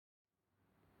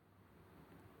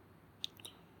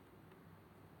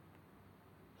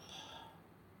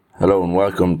Hello and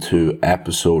welcome to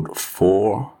episode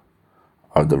 4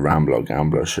 of the Rambler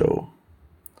Gambler Show.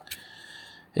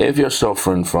 If you're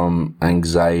suffering from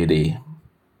anxiety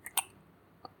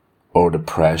or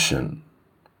depression,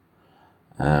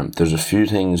 there's a few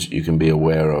things you can be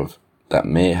aware of that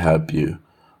may help you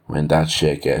when that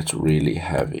shit gets really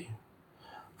heavy.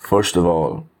 First of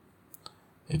all,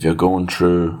 if you're going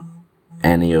through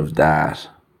any of that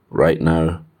right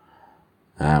now,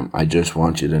 I just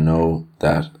want you to know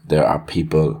that there are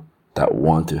people that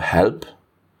want to help,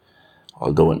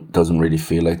 although it doesn't really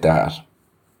feel like that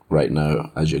right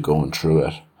now as you're going through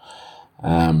it.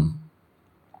 And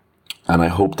I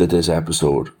hope that this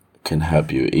episode can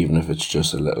help you, even if it's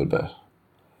just a little bit.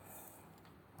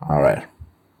 All right.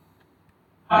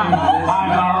 I'm a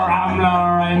rambler,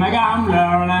 I'm a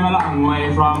gambler, and I'm a long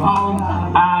way from home.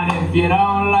 And if you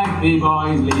don't like me,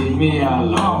 boys, leave me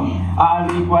alone.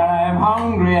 I'll eat when I'm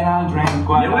hungry and I'll drink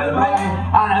when I'm high.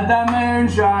 And if the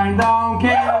moonshine don't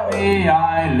kill me,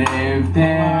 I live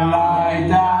till I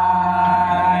die.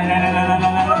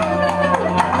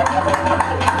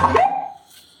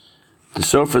 The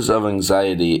surface of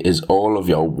anxiety is all of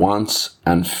your wants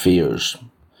and fears.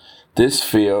 This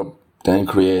fear then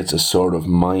creates a sort of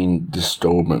mind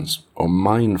disturbance, or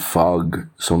mind fog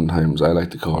sometimes I like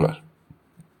to call it,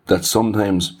 that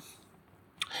sometimes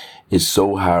is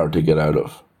so hard to get out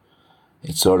of.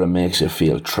 It sort of makes you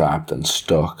feel trapped and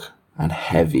stuck and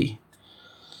heavy.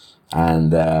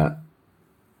 And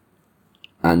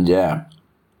yeah,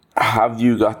 have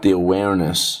you got the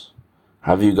awareness,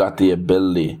 have you got the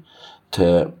ability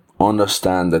to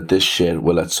understand that this shit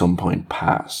will at some point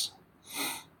pass?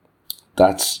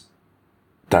 That's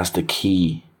the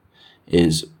key,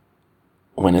 is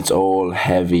when it's all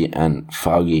heavy and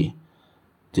foggy,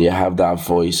 do you have that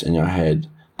voice in your head,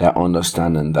 that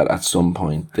understanding that at some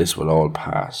point this will all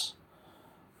pass?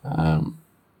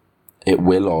 It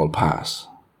will all pass.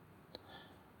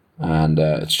 And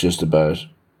it's just about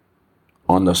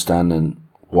understanding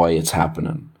why it's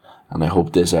happening. And I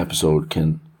hope this episode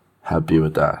can help you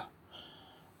with that.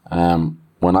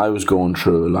 When I was going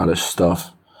through a lot of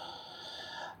stuff,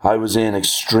 I was in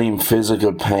extreme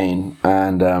physical pain,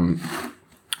 and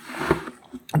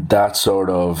that sort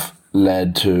of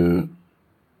led to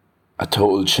a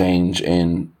total change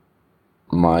in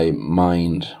my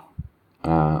mind.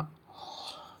 And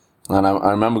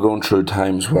I remember going through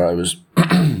times where I was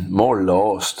more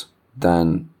lost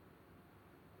than,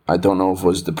 I don't know if it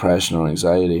was depression or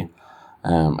anxiety.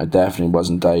 I definitely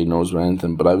wasn't diagnosed with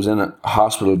anything, but I was in a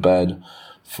hospital bed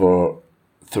for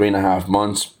 3.5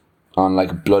 months on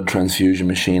like a blood transfusion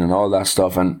machine and all that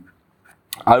stuff, and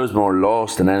I was more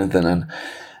lost than anything. And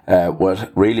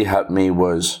what really helped me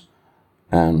was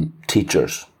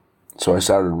teachers. So I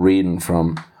started reading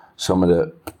from some of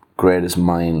the greatest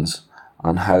minds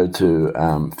on how to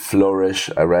flourish.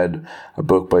 I read a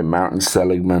book by Martin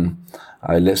Seligman.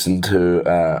 I listened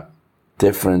to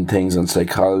different things on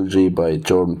psychology by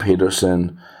Jordan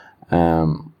Peterson.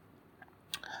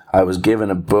 I was given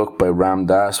a book by Ram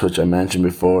Dass, which I mentioned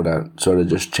before, that sort of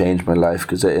just changed my life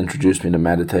because it introduced me to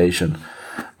meditation.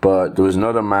 But there was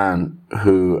another man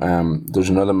who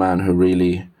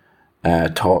really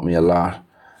taught me a lot,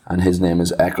 and his name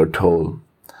is Eckhart Tolle.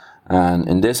 And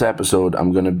in this episode,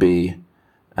 I'm going to be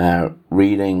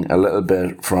reading a little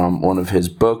bit from one of his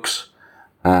books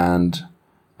and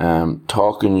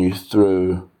talking you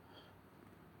through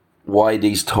why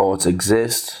these thoughts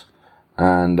exist,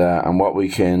 and what we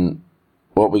can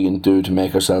do to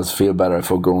make ourselves feel better if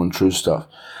we're going through stuff.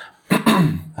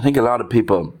 I think a lot of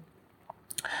people,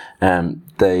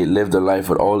 they live their life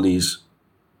with all these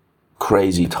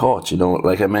crazy thoughts,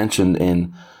 like I mentioned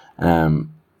in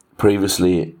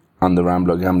previously on the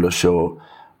Rambler Gambler Show,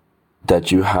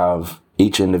 that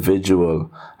each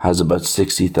individual has about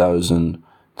 60,000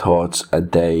 thoughts a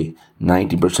day,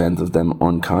 90% of them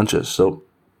unconscious. So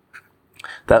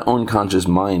that unconscious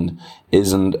mind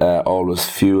isn't always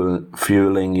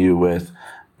fueling you with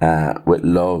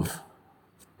love,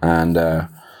 and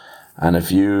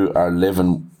if you are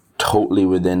living totally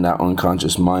within that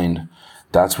unconscious mind,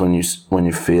 that's when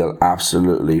you feel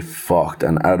absolutely fucked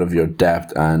and out of your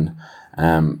depth, and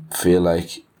feel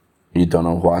like you don't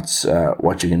know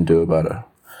what you can do about it.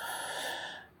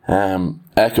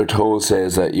 Eckhart Tolle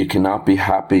says that you cannot be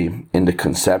happy in the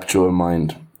conceptual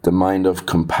mind, the mind of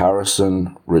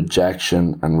comparison,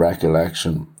 rejection, and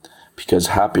recollection, because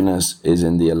happiness is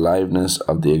in the aliveness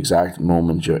of the exact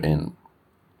moment you're in.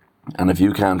 And if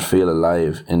you can't feel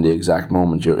alive in the exact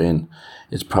moment you're in,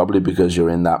 it's probably because you're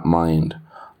in that mind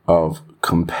of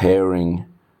comparing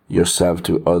yourself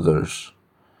to others.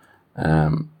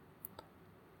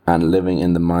 and living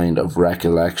in the mind of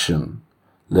recollection,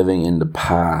 living in the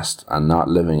past and not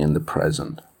living in the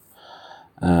present.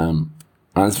 And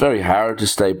it's very hard to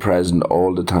stay present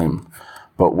all the time.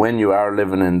 But when you are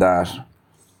living in that,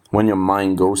 when your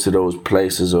mind goes to those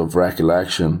places of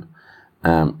recollection,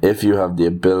 if you have the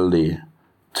ability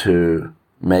to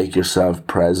make yourself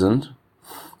present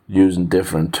using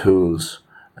different tools,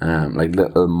 like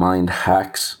little mind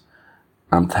hacks,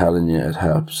 I'm telling you it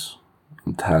helps.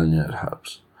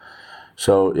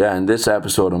 So yeah, in this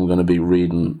episode I'm going to be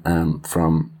reading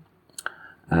from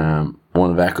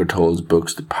one of Eckhart Tolle's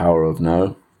books, The Power of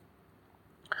Now.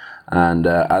 And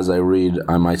as I read,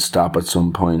 I might stop at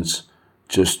some points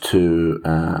just to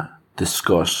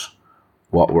discuss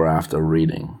what we're after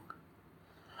reading.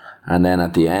 And then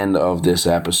at the end of this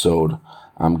episode,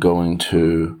 I'm going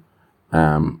to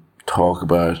talk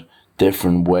about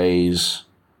different ways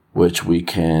which we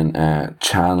can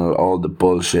channel all the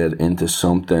bullshit into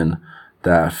something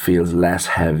that feels less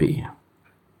heavy.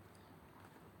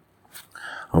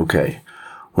 Okay,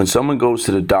 when someone goes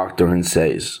to the doctor and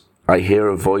says, "I hear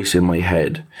a voice in my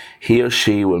head," he or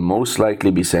she will most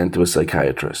likely be sent to a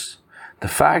psychiatrist. The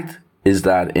fact is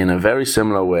that in a very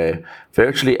similar way,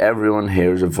 virtually everyone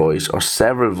hears a voice or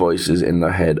several voices in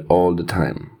their head all the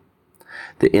time.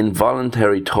 The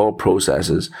involuntary thought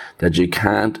processes that you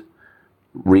can't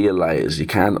realize, you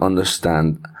can't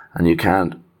understand, and you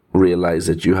can't realize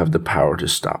that you have the power to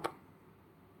stop.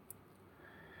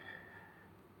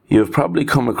 You have probably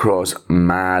come across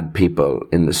mad people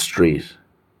in the street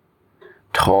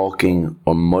talking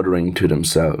or muttering to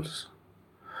themselves.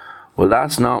 Well,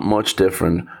 that's not much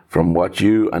different from what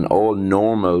you and all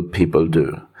normal people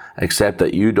do, except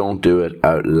that you don't do it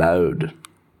out loud.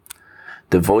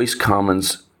 The voice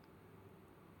comments,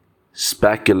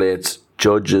 speculates,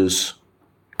 judges,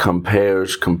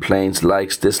 compares, complains,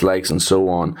 likes, dislikes, and so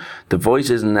on. The voice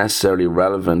isn't necessarily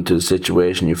relevant to the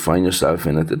situation you find yourself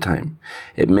in at the time.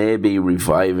 It may be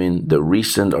reviving the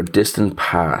recent or distant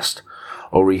past,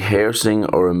 or rehearsing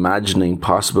or imagining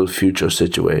possible future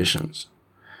situations.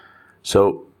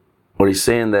 So what he's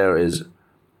saying there is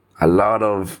a lot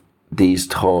of these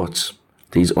thoughts,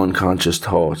 these unconscious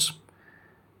thoughts,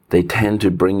 they tend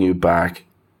to bring you back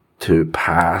to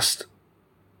past,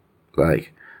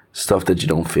 like stuff that you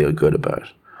don't feel good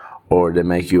about, or they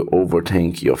make you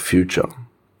overthink your future.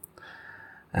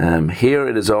 Here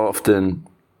it is often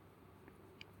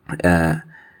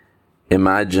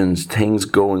imagines things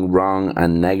going wrong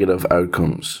and negative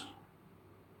outcomes.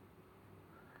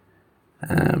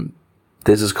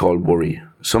 This is called worry.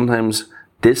 Sometimes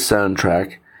this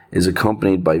soundtrack is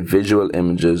accompanied by visual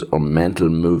images or mental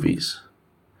movies.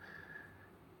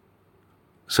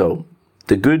 So,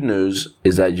 the good news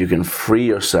is that you can free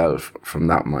yourself from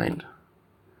that mind.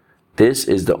 This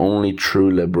is the only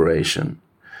true liberation.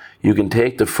 You can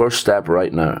take the first step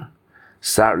right now.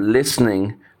 Start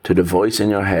listening to the voice in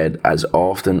your head as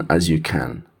often as you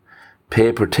can.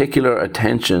 Pay particular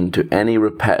attention to any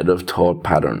repetitive thought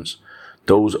patterns,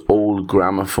 those old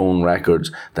gramophone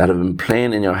records that have been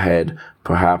playing in your head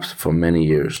perhaps for many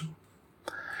years.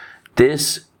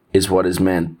 This is what is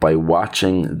meant by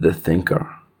watching the thinker,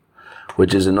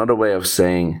 which is another way of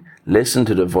saying, listen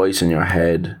to the voice in your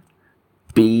head,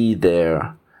 be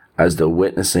there as the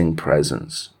witnessing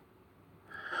presence.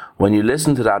 When you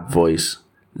listen to that voice,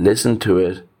 listen to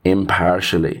it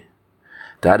impartially.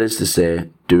 That is to say,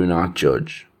 do not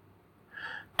judge.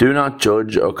 Do not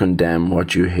judge or condemn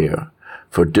what you hear,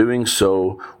 for doing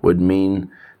so would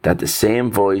mean that the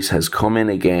same voice has come in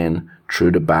again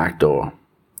through the back door.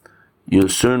 You'll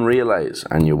soon realize,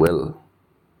 and you will.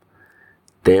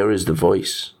 There is the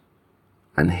voice,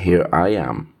 and here I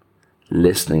am,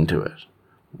 listening to it,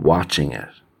 watching it.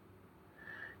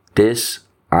 This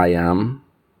I am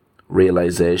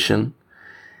realization,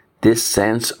 this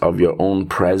sense of your own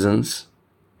presence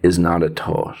is not a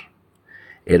thought.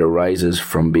 It arises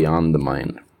from beyond the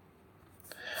mind.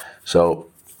 So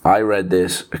I read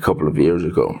this a couple of years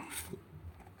ago,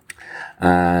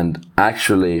 and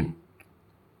actually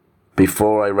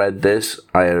before I read this,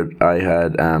 I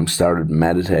had started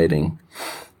meditating,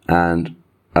 and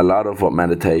a lot of what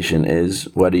meditation is,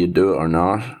 whether you do it or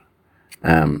not,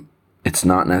 it's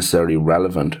not necessarily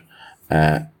relevant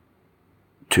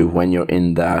to when you're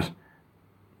in that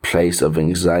place of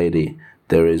anxiety.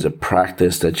 There is a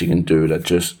practice that you can do that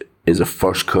just is a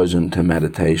first cousin to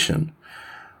meditation,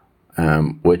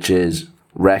 which is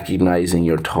recognizing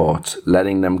your thoughts,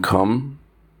 letting them come,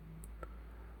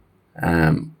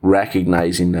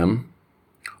 recognizing them,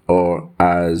 or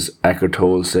as Eckhart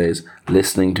Tolle says,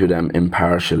 listening to them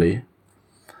impartially.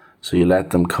 So you let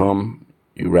them come,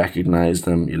 you recognize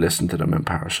them, you listen to them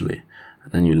impartially,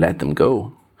 and then you let them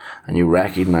go, and you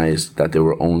recognize that they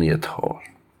were only a thought.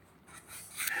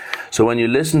 So when you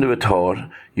listen to a thought,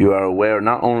 you are aware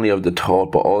not only of the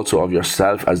thought, but also of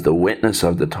yourself as the witness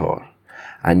of the thought.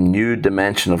 A new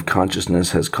dimension of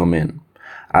consciousness has come in.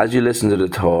 As you listen to the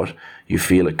thought, you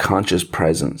feel a conscious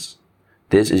presence.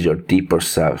 This is your deeper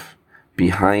self,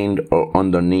 behind or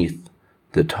underneath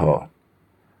the thought,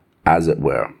 as it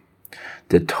were.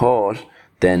 The thought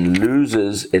then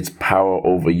loses its power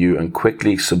over you and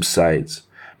quickly subsides,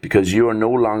 because you are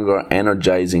no longer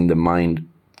energizing the mind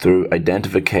through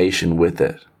identification with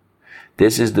it.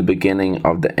 This is the beginning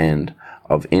of the end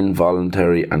of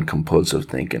involuntary and compulsive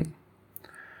thinking.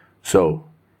 So,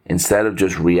 instead of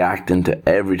just reacting to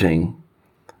everything,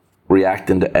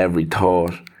 reacting to every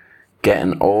thought,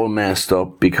 getting all messed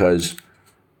up because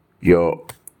your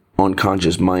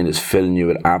unconscious mind is filling you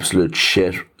with absolute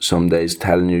shit some days,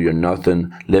 telling you you're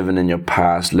nothing, living in your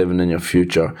past, living in your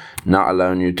future, not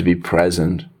allowing you to be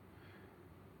present.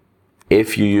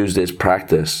 If you use this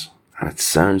practice, and it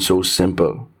sounds so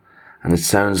simple, and it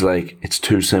sounds like it's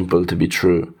too simple to be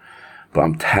true, but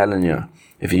I'm telling you,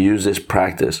 if you use this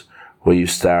practice where you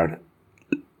start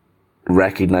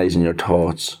recognizing your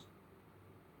thoughts,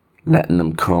 letting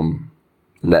them come,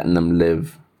 letting them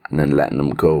live, and then letting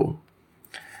them go,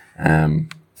 I'm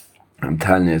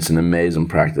telling you, it's an amazing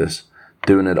practice.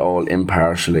 Doing it all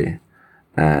impartially,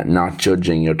 not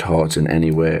judging your thoughts in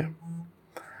any way.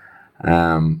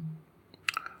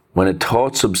 When a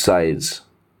thought subsides,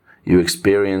 you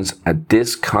experience a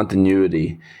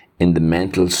discontinuity in the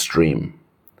mental stream.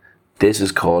 This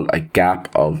is called a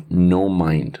gap of no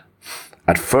mind.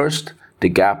 At first, the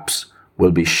gaps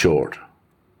will be short,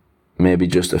 maybe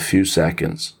just a few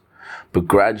seconds, but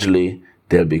gradually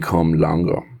they'll become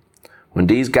longer. When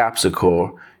these gaps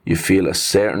occur, you feel a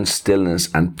certain stillness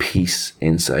and peace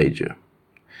inside you.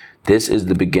 This is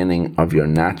the beginning of your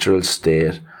natural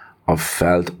state of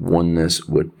felt oneness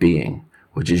with being,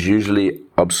 which is usually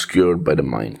obscured by the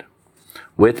mind.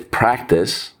 With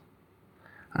practice,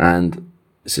 and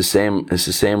it's the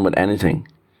same with anything,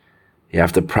 you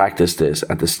have to practice this.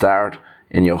 At the start,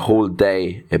 in your whole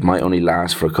day, it might only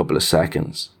last for a couple of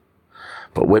seconds.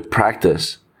 But with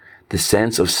practice, the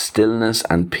sense of stillness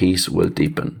and peace will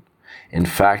deepen. In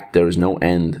fact, there is no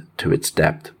end to its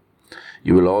depth.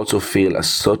 You will also feel a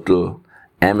subtle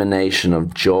emanation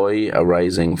of joy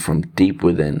arising from deep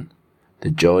within, the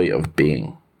joy of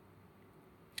being.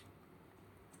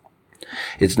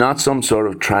 It's not some sort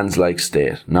of trance-like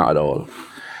state, not at all.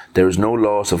 There is no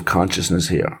loss of consciousness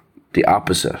here, the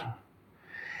opposite.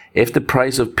 If the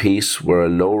price of peace were a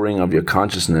lowering of your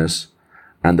consciousness,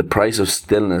 and the price of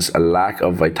stillness a lack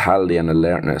of vitality and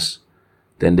alertness,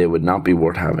 then they would not be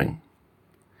worth having.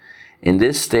 In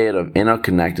this state of inner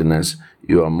connectedness,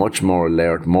 you are much more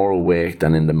alert, more awake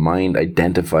than in the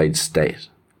mind-identified state.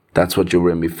 That's what you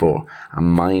were in before, a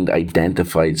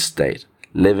mind-identified state,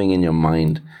 living in your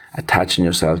mind, attaching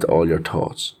yourself to all your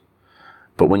thoughts.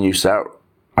 But when you start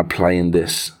applying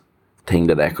this thing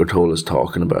that Eckhart Tolle is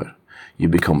talking about, you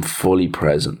become fully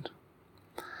present.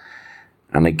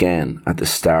 And again, at the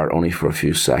start, only for a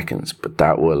few seconds, but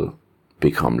that will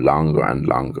become longer and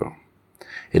longer.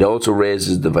 It also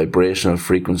raises the vibrational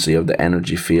frequency of the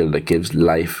energy field that gives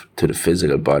life to the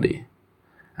physical body,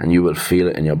 and you will feel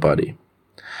it in your body.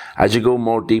 As you go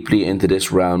more deeply into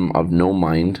this realm of no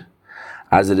mind,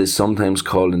 as it is sometimes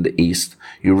called in the East,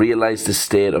 you realize the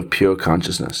state of pure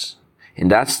consciousness. In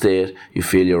that state, you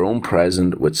feel your own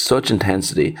presence with such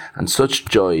intensity and such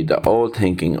joy that all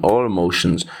thinking, all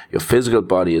emotions, your physical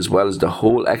body as well as the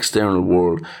whole external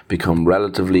world become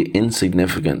relatively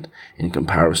insignificant in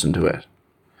comparison to it.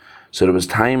 So there was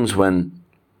times when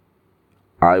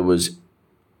I was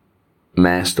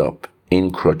messed up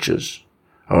in crutches,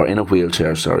 or in a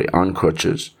wheelchair, on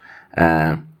crutches,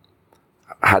 had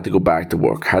to go back to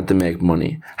work, had to make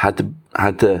money, had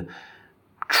to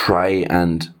try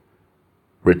and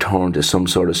return to some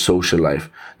sort of social life.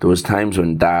 There was times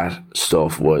when that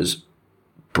stuff was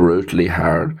brutally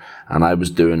hard, and I was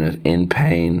doing it in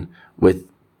pain with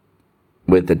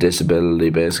a disability,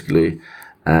 basically.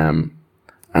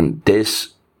 And this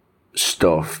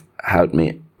stuff helped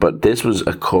me, but this was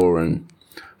occurring.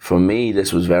 For me,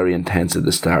 this was very intense at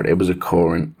the start. It was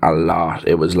occurring a lot.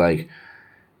 It was like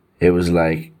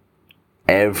every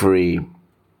 30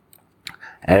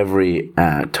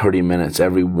 minutes,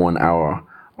 every 1 hour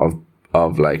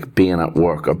of like being at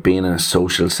work or being in a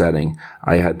social setting,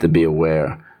 I had to be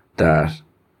aware that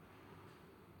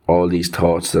all these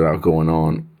thoughts that are going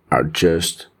on are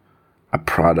just a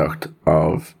product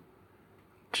of,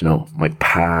 my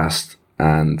past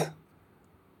and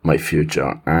my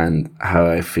future, and how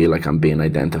I feel like I'm being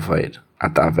identified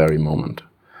at that very moment.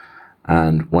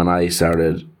 And when I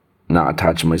started not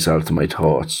attaching myself to my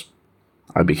thoughts,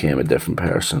 I became a different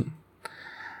person.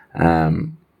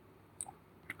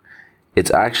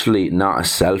 It's actually not a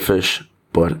selfish,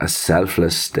 but a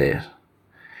selfless state.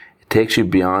 It takes you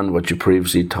beyond what you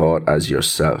previously thought as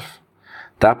yourself.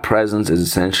 That presence is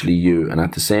essentially you, and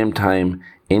at the same time,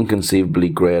 inconceivably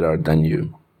greater than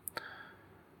you.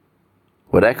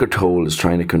 What Eckhart Tolle is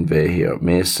trying to convey here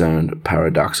may sound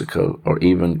paradoxical or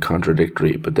even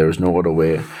contradictory, but there is no other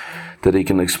way that he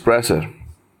can express it.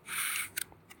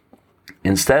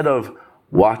 Instead of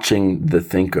watching the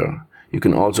thinker, you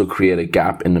can also create a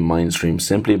gap in the mind stream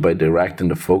simply by directing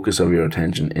the focus of your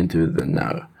attention into the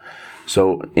now.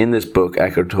 So in this book,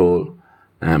 Eckhart Tolle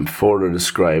further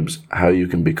describes how you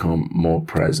can become more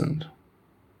present.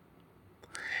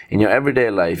 In your everyday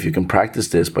life, you can practice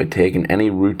this by taking any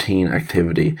routine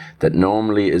activity that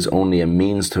normally is only a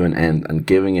means to an end and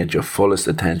giving it your fullest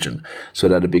attention so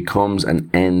that it becomes an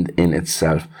end in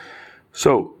itself.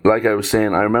 So, like I was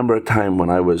saying, I remember a time when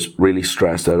I was really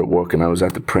stressed out at work and I was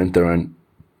at the printer, and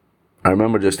I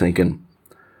remember just thinking,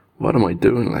 what am I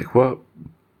doing? Like, why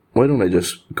don't I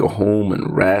just go home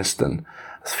and rest? And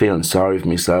I was feeling sorry for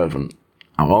myself, and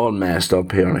I'm all messed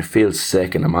up here, and I feel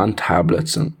sick, and I'm on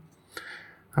tablets, and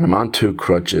I'm on 2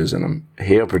 crutches, and I'm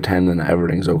here pretending that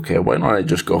everything's okay. Why don't I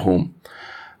just go home?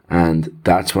 And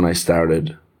that's when I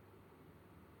started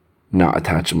not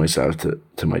attaching myself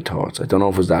to my thoughts. I don't know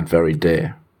if it was that very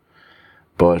day,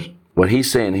 but what he's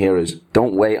saying here is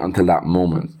don't wait until that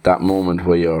moment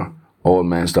where you're all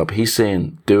messed up. He's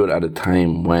saying do it at a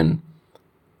time when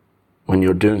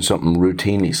you're doing something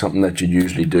routinely, something that you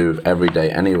usually do every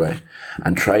day anyway,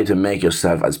 and try to make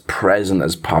yourself as present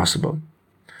as possible.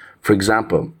 For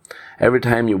example, every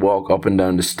time you walk up and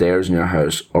down the stairs in your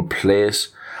house or place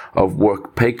of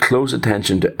work, pay close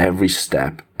attention to every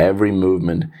step, every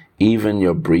movement, even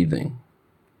your breathing.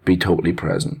 Be totally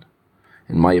present.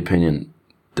 In my opinion,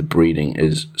 the breathing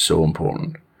is so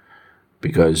important,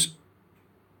 because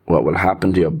what will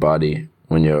happen to your body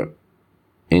when you're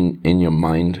in your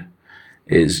mind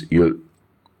is you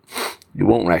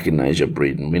won't recognize your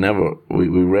breathing. We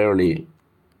rarely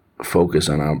focus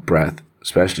on our breath,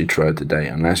 especially throughout the day,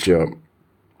 unless you're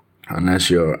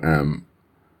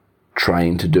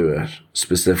trying to do it,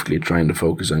 specifically trying to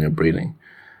focus on your breathing.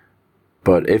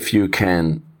 But if you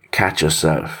can catch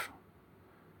yourself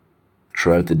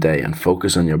throughout the day and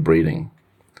focus on your breathing,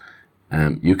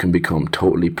 you can become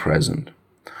totally present.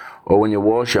 Or when you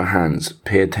wash your hands,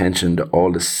 pay attention to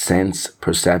all the sense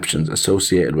perceptions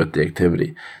associated with the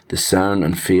activity, the sound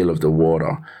and feel of the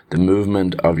water, the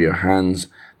movement of your hands,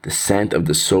 the scent of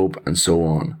the soap, and so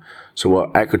on. So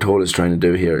what Eckhart Tolle is trying to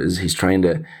do here is he's trying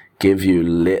to give you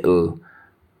little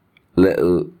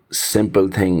simple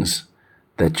things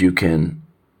that you can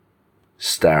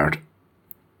start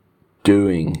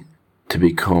doing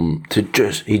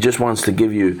he just wants to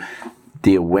give you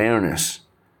the awareness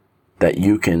that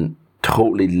you can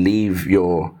totally leave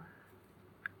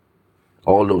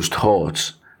all those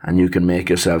thoughts, and you can make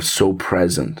yourself so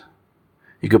present.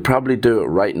 You could probably do it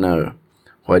right now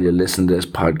while you listen to this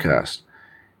podcast.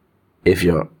 If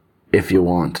you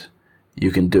want,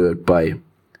 you can do it by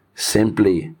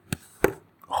simply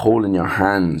holding your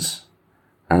hands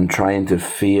and trying to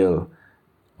feel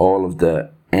all of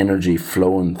the energy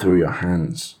flowing through your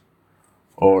hands.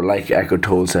 Or like Eckhart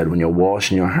Tolle said, when you're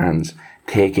washing your hands,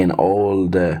 take in all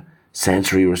the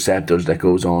sensory receptors that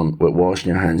goes on with washing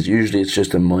your hands. Usually it's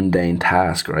just a mundane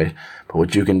task, right? But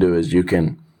what you can do is you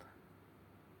can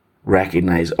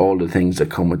recognize all the things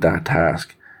that come with that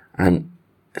task. And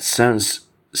it sounds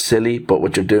silly, but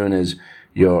what you're doing is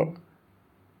you're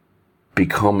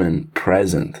becoming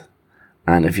present.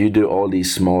 And if you do all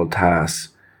these small tasks,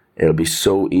 it'll be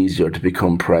so easier to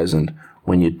become present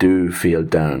when you do feel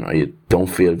down, or you don't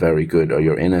feel very good, or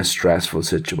you're in a stressful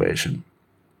situation.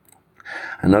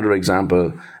 Another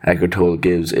example Eckhart Tolle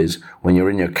gives is when you're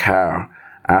in your car,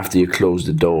 after you close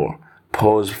the door,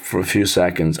 pause for a few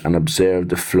seconds and observe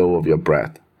the flow of your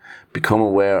breath. Become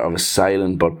aware of a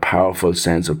silent but powerful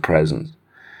sense of presence.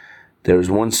 There is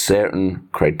one certain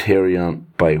criterion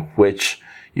by which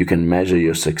you can measure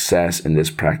your success in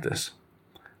this practice: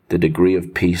 the degree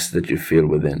of peace that you feel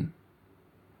within.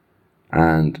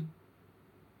 And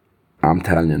I'm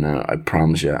telling you now, I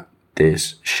promise you,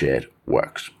 this shit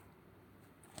works.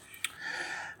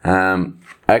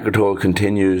 Eckhart Tolle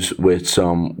continues with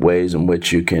some ways in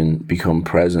which you can become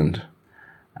present.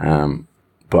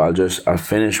 But I'll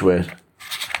finish with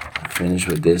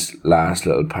this last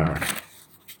little part.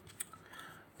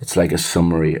 It's like a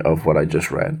summary of what I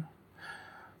just read.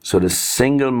 So the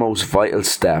single most vital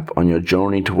step on your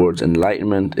journey towards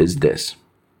enlightenment is this.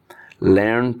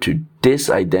 Learn to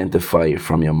disidentify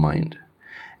from your mind.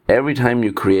 Every time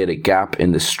you create a gap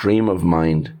in the stream of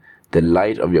mind, the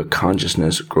light of your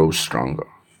consciousness grows stronger.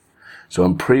 So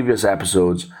in previous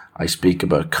episodes, I speak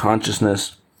about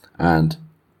consciousness and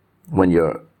when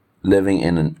you're living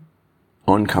in an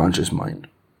unconscious mind.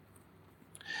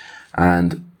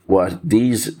 And what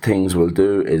these things will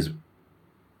do is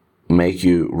make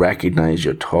you recognize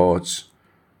your thoughts.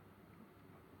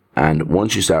 And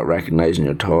once you start recognizing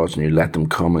your thoughts and you let them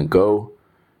come and go,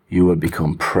 you will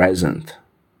become present.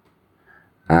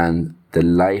 And the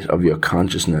light of your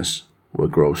consciousness will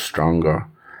grow stronger.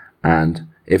 And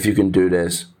if you can do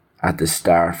this at the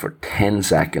start for 10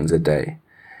 seconds a day,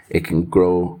 it can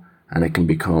grow and it can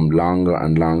become longer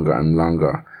and longer and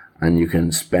longer. And you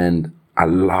can spend a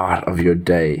lot of your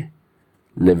day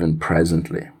living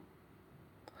presently.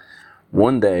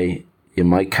 One day, you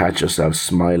might catch yourself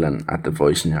smiling at the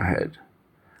voice in your head,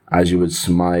 as you would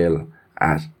smile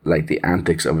at like the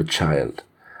antics of a child,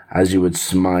 as you would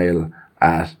smile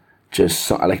at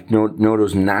just like know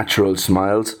those natural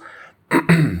smiles.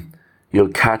 You'll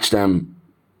catch them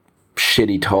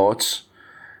shitty thoughts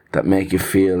that make you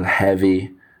feel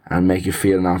heavy and make you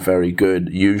feel not very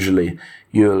good. Usually,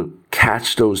 you'll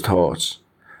catch those thoughts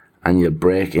and you'll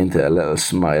break into a little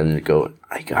smile and you go,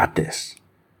 I got this.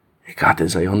 I got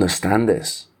this. I understand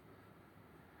this.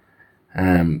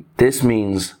 This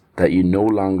means that you no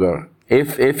longer,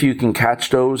 if you can catch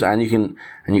those and you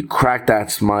crack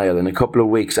that smile in a couple of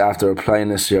weeks after applying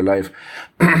this to your life,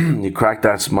 you crack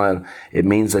that smile, it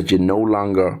means that you no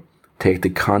longer take the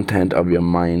content of your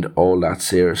mind all that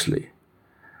seriously,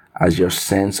 as your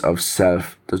sense of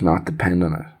self does not depend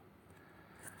on it.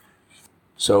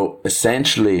 So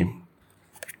essentially,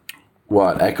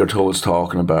 what Eckhart Tolle's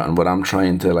talking about and what I'm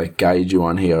trying to guide you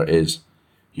on here is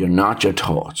you're not your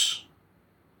thoughts.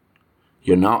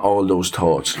 You're not all those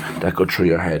thoughts that go through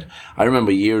your head. I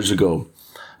remember years ago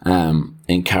in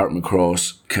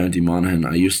Carrickmacross, County Monaghan,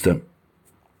 I used to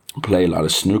play a lot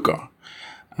of snooker.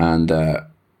 And there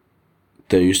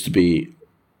used to be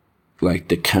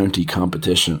the county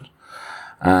competition.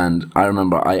 And I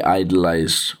remember I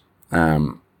idolized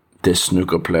this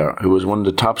snooker player who was one of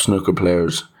the top snooker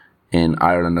players in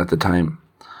Ireland at the time,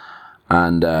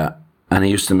 and he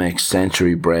used to make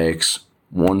century breaks,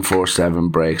 147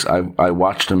 breaks. I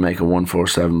watched him make a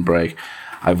 147 break.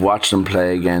 I've watched him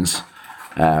play against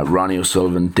Ronnie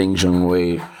O'Sullivan, Ding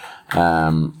Junhui,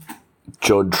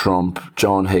 Judd Trump,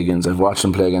 John Higgins. I've watched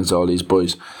him play against all these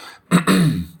boys.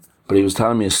 But he was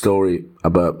telling me a story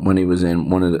about when he was in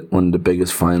one of the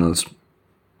biggest finals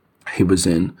he was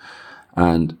in,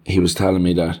 and he was telling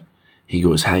me that he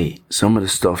goes, hey, some of the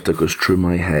stuff that goes through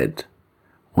my head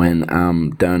when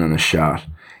I'm down on a shot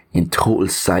in total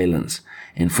silence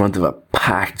in front of a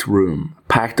packed room,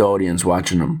 packed audience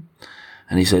watching him.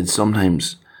 And he said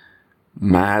sometimes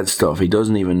mad stuff. He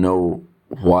doesn't even know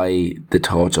why the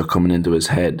thoughts are coming into his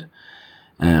head.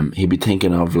 He'd be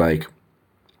thinking of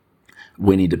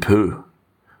Winnie the Pooh.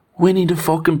 Winnie the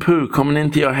fucking Pooh coming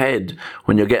into your head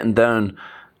when you're getting down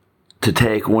to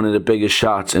take one of the biggest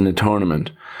shots in the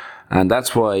tournament. And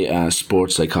that's why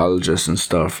sports psychologists and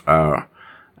stuff are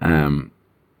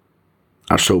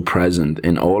so present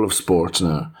in all of sports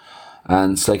now,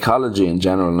 and psychology in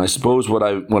general. And I suppose what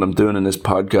I'm doing in this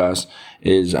podcast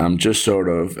is I'm just sort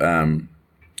of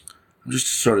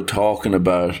talking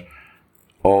about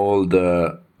all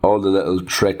the little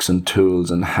tricks and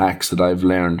tools and hacks that I've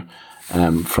learned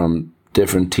from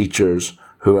different teachers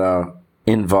who are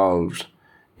involved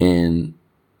in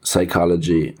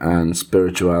psychology and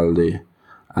spirituality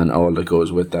and all that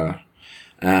goes with that.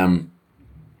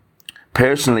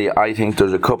 Personally, I think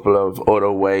there's a couple of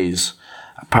other ways,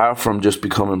 apart from just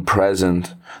becoming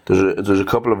present, there's a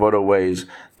couple of other ways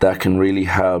that can really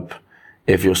help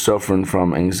if you're suffering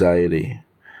from anxiety.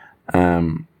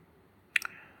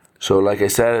 So like I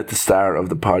said at the start of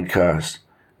the podcast,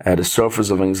 the surface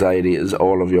of anxiety is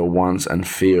all of your wants and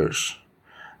fears.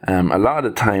 A lot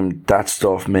of the time, that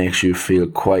stuff makes you feel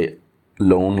quite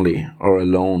lonely or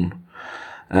alone.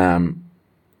 And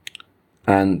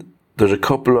there's a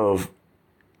couple of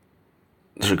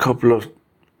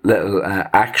little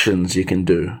actions you can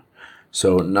do.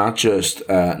 So not just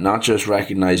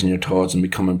recognizing your thoughts and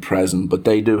becoming present, but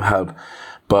they do help.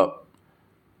 But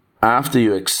after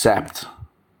you accept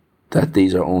that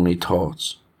these are only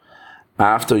thoughts,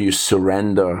 after you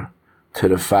surrender to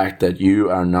the fact that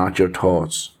you are not your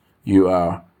thoughts, you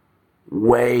are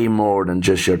way more than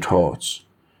just your thoughts.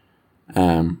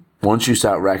 Once you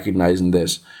start recognizing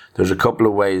this, there's a couple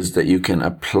of ways that you can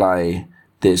apply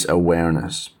this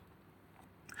awareness.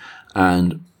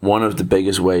 And one of the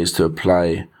biggest ways to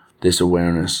apply this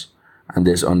awareness and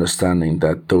this understanding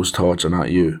that those thoughts are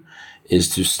not you is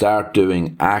to start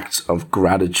doing acts of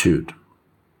gratitude.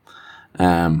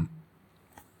 Not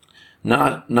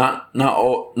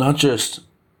just,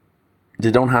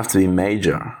 they don't have to be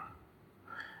major.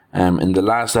 In the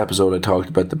last episode, I talked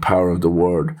about the power of the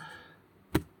word.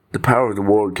 The power of the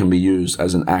word can be used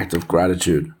as an act of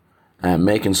gratitude,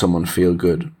 making someone feel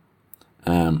good.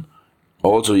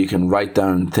 Also, you can write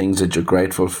down things that you're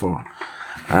grateful for.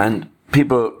 And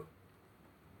people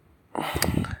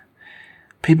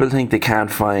think they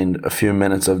can't find a few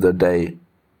minutes of their day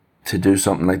to do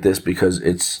something like this because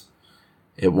it's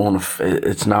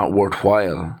not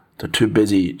worthwhile. They're too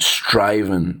busy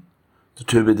striving.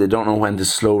 They don't know when to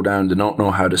slow down. They don't know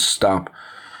how to stop.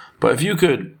 But if you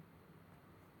could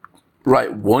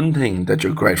write one thing that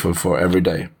you're grateful for every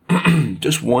day,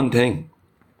 just one thing,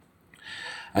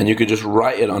 and you could just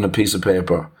write it on a piece of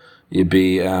paper, you'd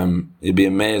be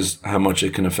amazed how much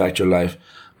it can affect your life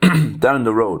down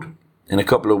the road. In a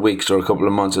couple of weeks or a couple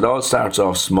of months, it all starts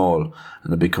off small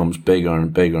and it becomes bigger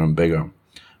and bigger and bigger.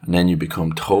 And then you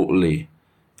become totally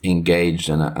engaged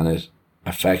in it, and it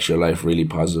affects your life really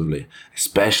positively,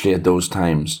 especially at those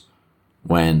times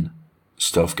when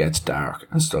stuff gets dark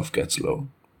and stuff gets low.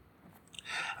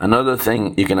 Another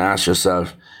thing you can ask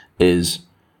yourself is,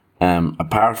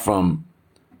 apart from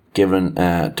doing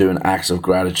acts of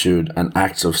gratitude and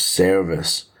acts of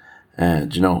service,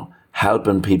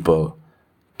 helping people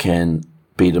can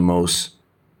be the most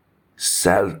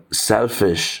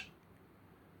selfish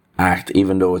act,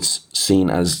 even though it's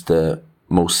seen as the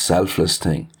most selfless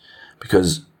thing,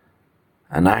 because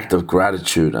an act of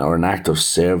gratitude or an act of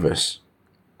service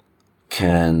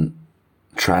can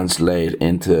translate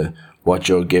into what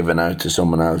you're giving out to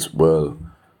someone else will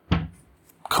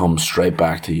come straight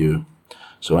back to you.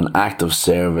 So an act of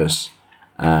service,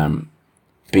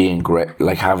 being great,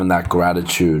 like having that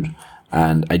gratitude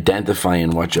and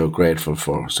identifying what you're grateful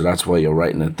for. So that's why you're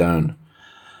writing it down.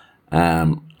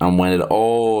 And when it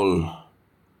all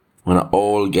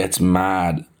gets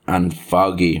mad and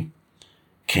foggy,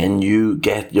 can you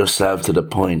get yourself to the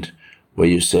point where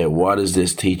you say, what is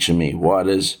this teaching me?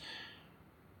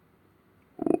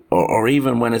 Or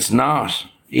even when it's not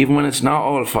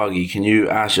all foggy, can you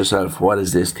ask yourself, what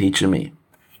is this teaching me?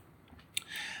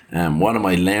 What am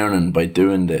I learning by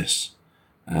doing this?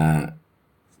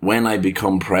 When I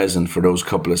become present for those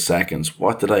couple of seconds,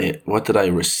 what did I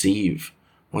receive?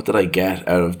 What did I get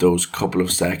out of those couple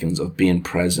of seconds of being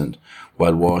present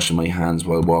while washing my hands,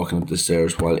 while walking up the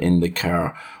stairs, while in the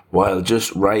car, while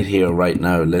just right here, right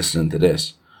now, listening to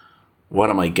this? What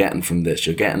am I getting from this?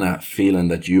 You're getting a feeling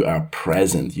that you are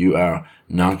present. You are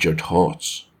not your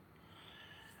thoughts.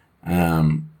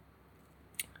 There's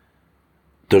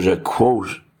a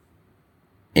quote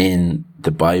in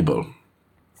the Bible,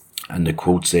 and the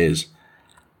quote is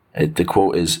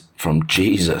from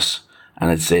Jesus, and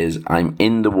it says, I'm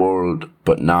in the world,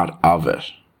 but not of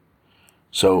it.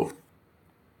 So,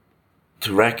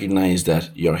 to recognize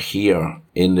that you're here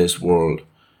in this world,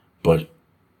 but,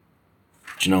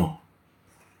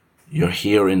 you're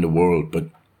here in the world, but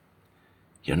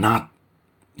you're not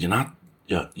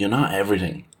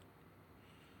everything.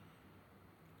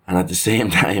 And at the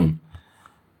same time,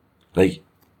 like,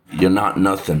 you're not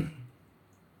nothing,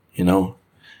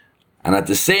 And at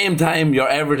the same time, you're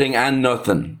everything and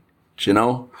nothing.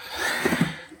 So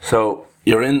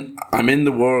I'm in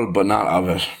the world, but not of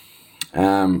it.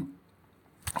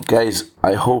 Guys,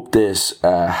 I hope this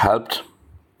helped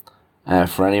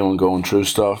for anyone going through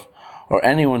stuff, or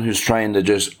anyone who's trying to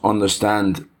just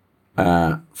understand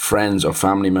friends or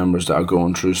family members that are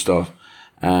going through stuff.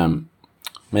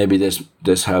 Maybe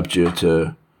this helped you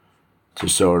to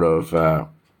sort of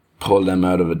pull them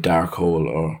out of a dark hole,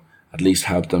 or at least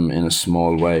help them in a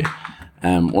small way.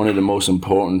 One of the most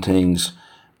important things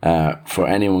for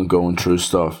anyone going through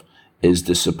stuff is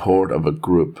the support of a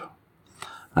group.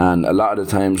 And a lot of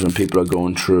the times when people are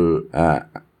going through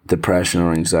depression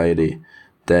or anxiety,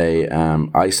 they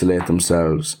isolate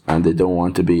themselves and they don't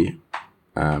want to be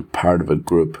part of a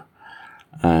group.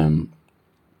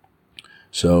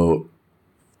 So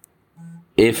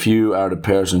if you are the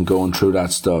person going through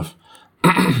that stuff,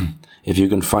 if you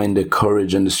can find the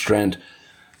courage and the strength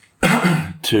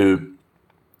to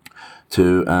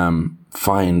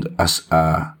find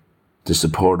the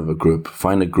support of a group,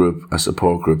 find a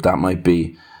support group. That might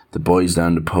be the boys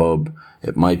down the pub.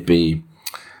 It might be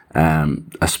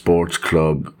a sports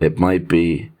club. It might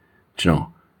be,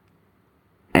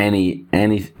 any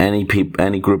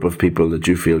group of people that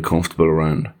you feel comfortable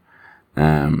around.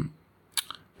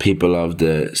 people of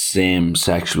the same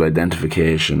sexual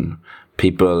identification,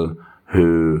 people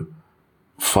who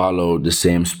follow the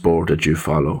same sport that you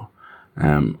follow.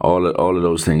 All of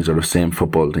those things are the same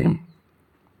football team.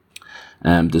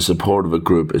 The support of a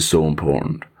group is so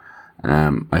important.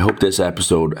 I hope this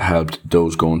episode helped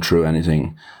those going through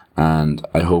anything, and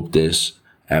I hope this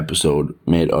episode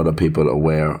made other people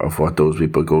aware of what those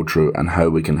people go through and how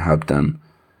we can help them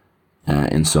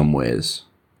in some ways.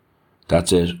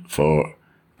 That's it for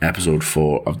episode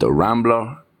 4 of the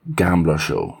Rambler Gambler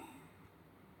Show.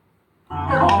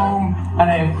 Home, and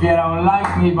if you don't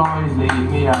like me, boys, leave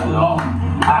me alone.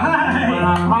 I'll eat when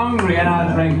I'm hungry, and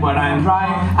I'll drink when I'm dry.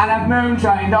 And if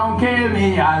moonshine don't kill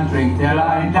me, I'll drink till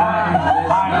I die.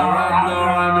 I'm a rambler,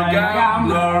 I'm a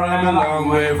gambler, I'm a long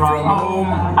way from home.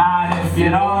 And if you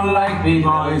don't like me,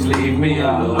 boys, leave me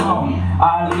alone.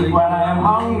 I'll eat when I'm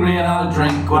hungry, and I'll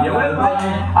drink when I'm dry.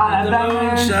 And if the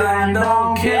moonshine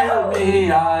don't kill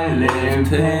me, I live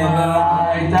till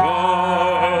I die.